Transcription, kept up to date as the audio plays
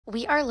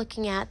We are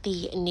looking at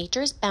the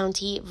Nature's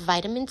Bounty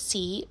Vitamin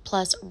C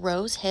plus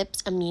Rose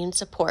Hips Immune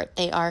Support.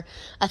 They are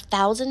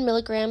 1,000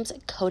 milligrams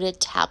coated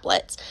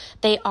tablets.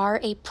 They are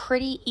a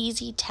pretty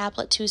easy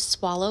tablet to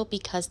swallow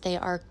because they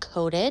are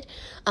coated.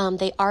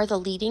 They are the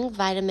leading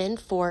vitamin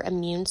for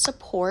immune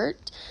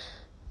support.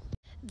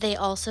 They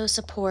also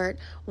support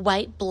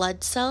white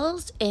blood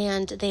cells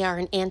and they are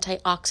an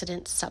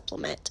antioxidant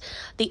supplement.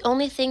 The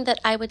only thing that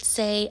I would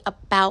say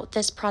about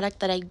this product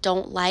that I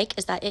don't like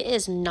is that it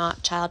is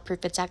not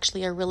childproof. It's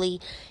actually a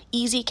really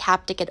easy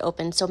cap to get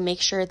open, so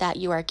make sure that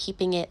you are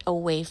keeping it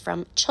away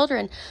from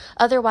children.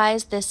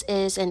 Otherwise, this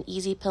is an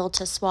easy pill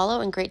to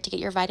swallow and great to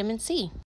get your vitamin C.